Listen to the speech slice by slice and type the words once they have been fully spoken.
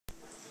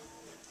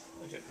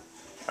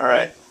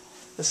Alright.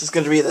 This is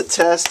going to be the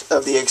test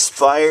of the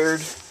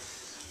expired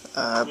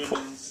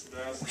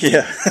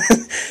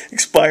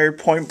expired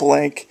point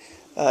blank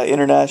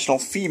international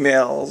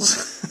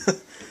females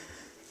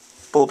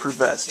bulletproof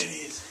vest.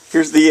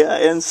 Here's the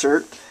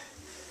insert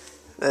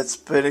that's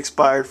been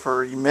expired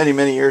for many,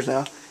 many years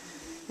now.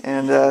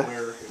 And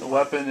the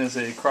weapon is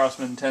a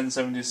Crosman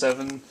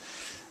 1077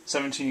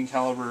 17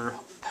 caliber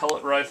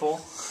pellet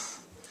rifle.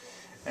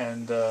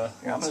 And yeah,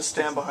 I'm going to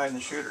stand behind the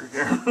shooter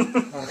here.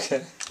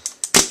 Okay.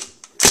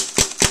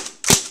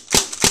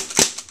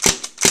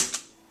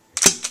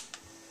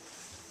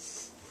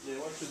 Yeah,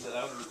 watch the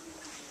outer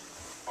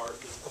part.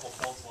 There's a couple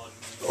false lines.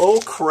 Oh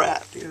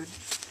crap, dude.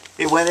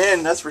 It went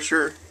in, that's for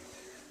sure.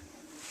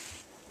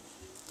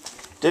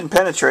 Didn't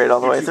penetrate all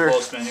the way through. You're too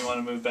close, man. You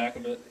want to move back a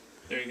bit.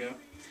 There you go.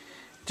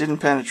 Didn't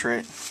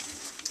penetrate.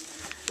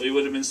 Well, you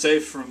would have been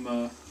safe from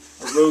a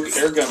rogue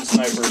airgun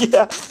sniper.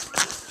 Yeah.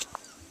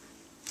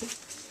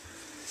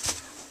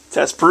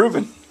 Test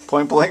proven.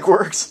 Point blank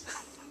works.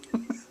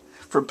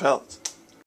 For pellets.